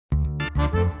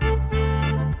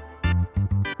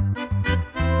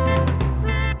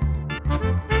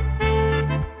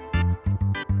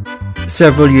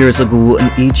Several years ago, an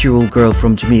 8-year-old girl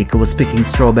from Jamaica was picking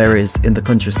strawberries in the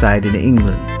countryside in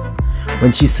England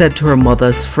when she said to her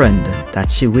mother's friend that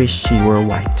she wished she were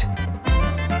white.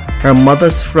 Her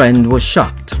mother's friend was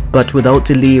shocked, but without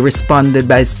delay responded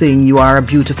by saying, "You are a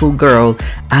beautiful girl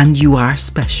and you are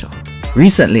special."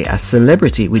 Recently, a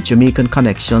celebrity with Jamaican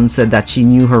connection said that she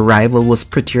knew her rival was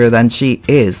prettier than she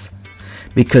is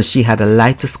because she had a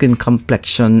lighter skin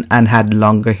complexion and had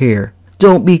longer hair.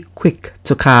 Don't be quick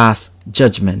to cast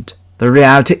judgment. The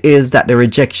reality is that the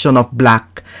rejection of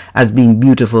black as being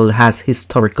beautiful has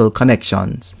historical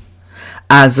connections.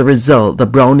 As a result, the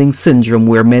browning syndrome,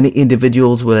 where many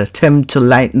individuals will attempt to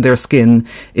lighten their skin,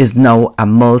 is now a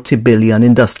multi-billion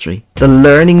industry. The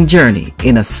Learning Journey,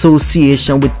 in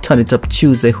association with Turn It Up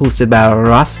Tuesday, hosted by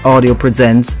Ross Audio,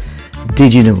 presents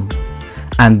Did You Know?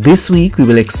 And this week we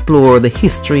will explore the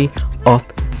history of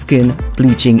skin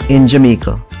bleaching in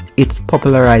Jamaica, its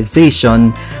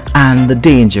popularization, and the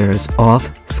dangers of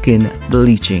skin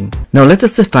bleaching. Now let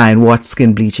us define what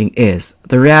skin bleaching is.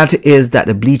 The reality is that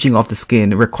the bleaching of the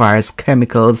skin requires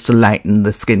chemicals to lighten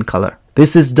the skin color.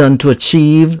 This is done to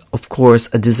achieve, of course,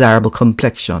 a desirable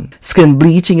complexion. Skin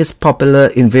bleaching is popular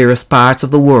in various parts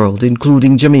of the world,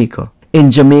 including Jamaica. In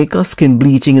Jamaica, skin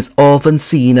bleaching is often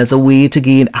seen as a way to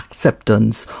gain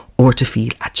acceptance or to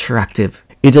feel attractive.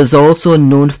 It is also a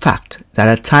known fact that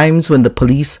at times when the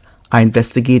police are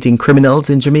investigating criminals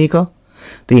in Jamaica,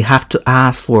 they have to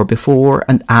ask for a before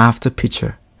and after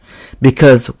picture,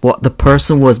 because what the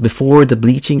person was before the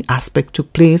bleaching aspect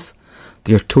took place,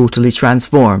 they are totally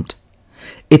transformed.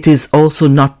 It is also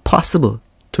not possible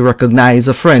to recognize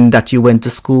a friend that you went to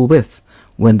school with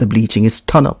when the bleaching is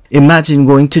done up. Imagine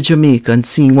going to Jamaica and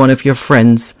seeing one of your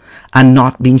friends and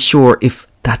not being sure if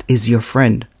that is your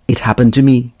friend. It happened to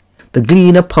me. The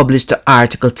Gleaner published an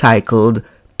article titled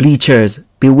 "Bleachers,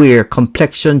 Beware,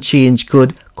 Complexion Change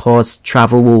Could Cause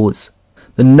Travel Woes."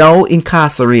 The now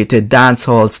incarcerated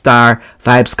dancehall star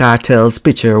Vybz Kartel's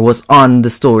picture was on the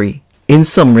story. In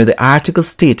summary, the article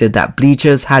stated that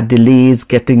bleachers had delays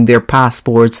getting their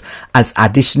passports as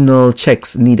additional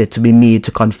checks needed to be made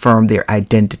to confirm their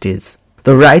identities.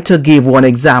 The writer gave one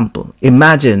example.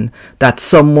 Imagine that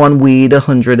someone weighed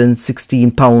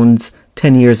 116 pounds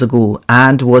 10 years ago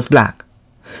and was black.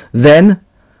 Then,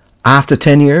 after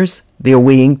 10 years, they are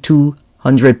weighing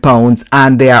 200 pounds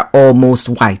and they are almost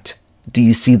white. Do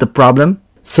you see the problem?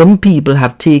 Some people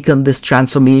have taken this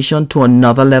transformation to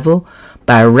another level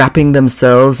by wrapping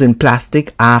themselves in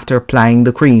plastic after applying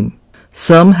the cream.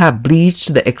 Some have bleached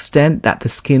to the extent that the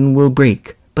skin will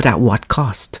break, but at what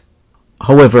cost?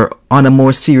 However, on a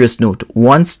more serious note,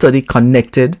 one study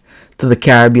connected to the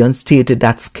Caribbean stated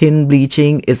that skin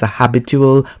bleaching is a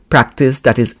habitual practice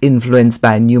that is influenced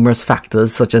by numerous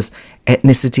factors such as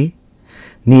ethnicity,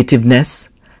 nativeness,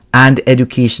 and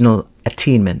educational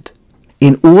attainment.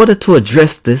 In order to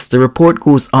address this, the report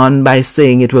goes on by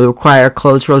saying it will require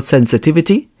cultural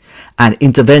sensitivity and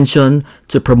intervention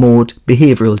to promote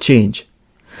behavioral change.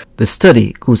 The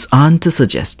study goes on to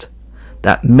suggest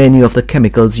that many of the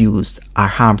chemicals used are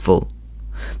harmful.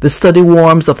 The study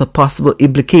warns of the possible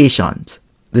implications.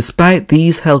 Despite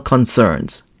these health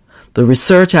concerns, the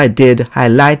research I did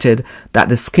highlighted that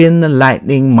the skin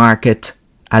lightening market,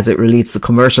 as it relates to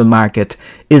commercial market,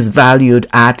 is valued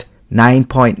at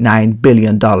 $9.9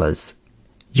 billion,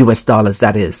 US dollars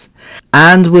that is,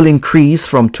 and will increase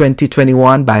from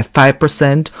 2021 by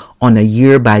 5% on a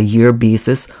year-by-year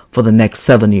basis for the next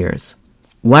 7 years.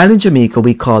 While in Jamaica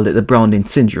we call it the browning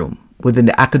syndrome, within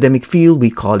the academic field we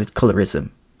call it colorism.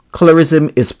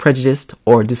 Colorism is prejudice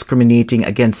or discriminating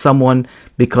against someone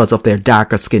because of their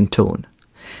darker skin tone.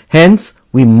 Hence,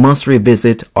 we must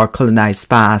revisit our colonized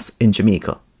past in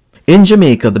Jamaica. In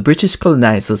Jamaica, the British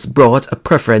colonizers brought a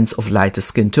preference of lighter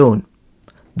skin tone.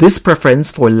 This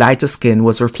preference for lighter skin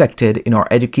was reflected in our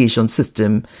education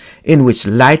system, in which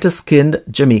lighter-skinned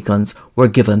Jamaicans were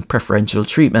given preferential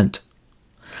treatment.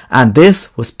 And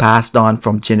this was passed on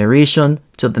from generation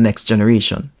to the next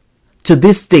generation. To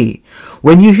this day,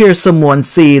 when you hear someone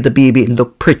say the baby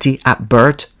looked pretty at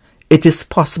birth, it is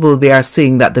possible they are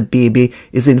saying that the baby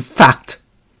is in fact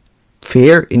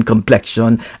fair in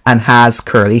complexion and has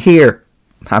curly hair.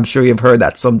 I'm sure you've heard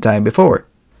that sometime before.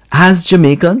 As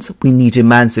Jamaicans, we need to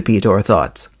emancipate our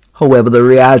thoughts. However, the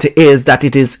reality is that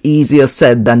it is easier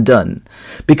said than done,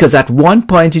 because at one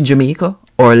point in Jamaica,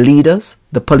 our leaders,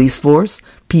 the police force,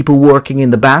 people working in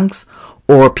the banks,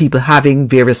 or people having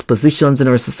various positions in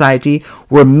our society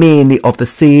were mainly of the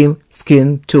same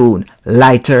skin tone,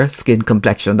 lighter skin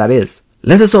complexion that is.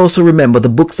 Let us also remember the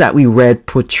books that we read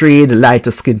portrayed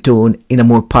lighter skin tone in a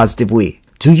more positive way.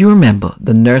 Do you remember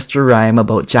the nursery rhyme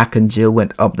about Jack and Jill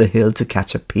went up the hill to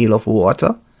catch a pail of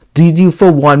water? Did you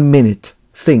for 1 minute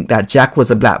think that Jack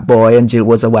was a black boy and Jill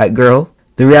was a white girl?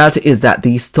 The reality is that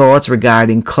these thoughts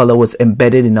regarding color was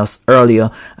embedded in us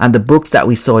earlier, and the books that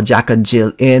we saw Jack and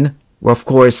Jill in were of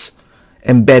course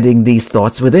embedding these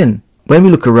thoughts within. When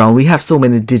we look around, we have so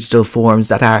many digital forms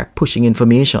that are pushing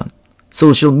information.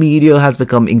 Social media has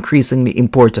become increasingly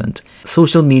important.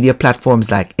 Social media platforms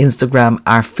like Instagram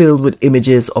are filled with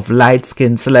images of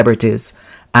light-skinned celebrities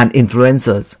and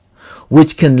influencers,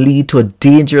 which can lead to a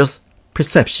dangerous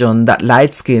perception that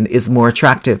light skin is more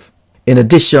attractive. In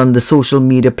addition, the social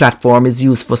media platform is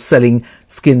used for selling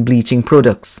skin bleaching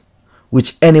products,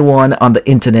 which anyone on the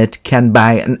internet can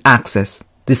buy and access.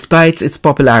 Despite its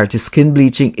popularity, skin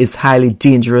bleaching is highly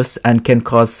dangerous and can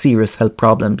cause serious health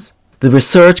problems. The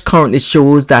research currently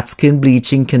shows that skin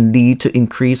bleaching can lead to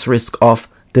increased risk of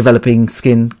developing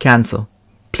skin cancer.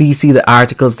 Please see the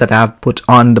articles that I have put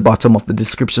on the bottom of the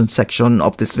description section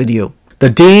of this video. The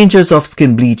dangers of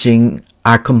skin bleaching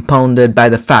are compounded by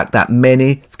the fact that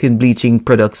many skin bleaching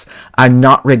products are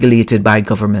not regulated by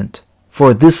government.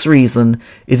 For this reason,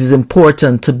 it is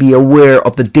important to be aware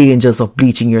of the dangers of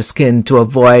bleaching your skin to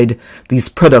avoid these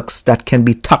products that can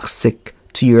be toxic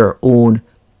to your own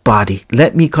body.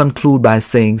 Let me conclude by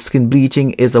saying skin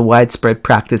bleaching is a widespread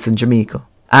practice in Jamaica,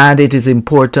 and it is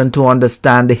important to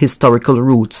understand the historical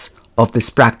roots of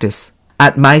this practice.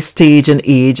 At my stage and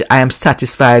age, I am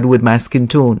satisfied with my skin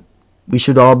tone. We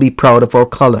should all be proud of our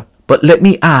color. But let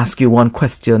me ask you one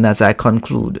question as I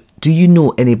conclude. Do you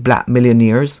know any black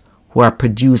millionaires who are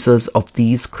producers of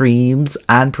these creams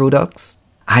and products?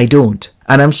 I don't.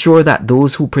 And I'm sure that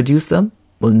those who produce them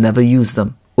will never use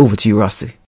them. Over to you,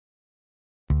 Rossi.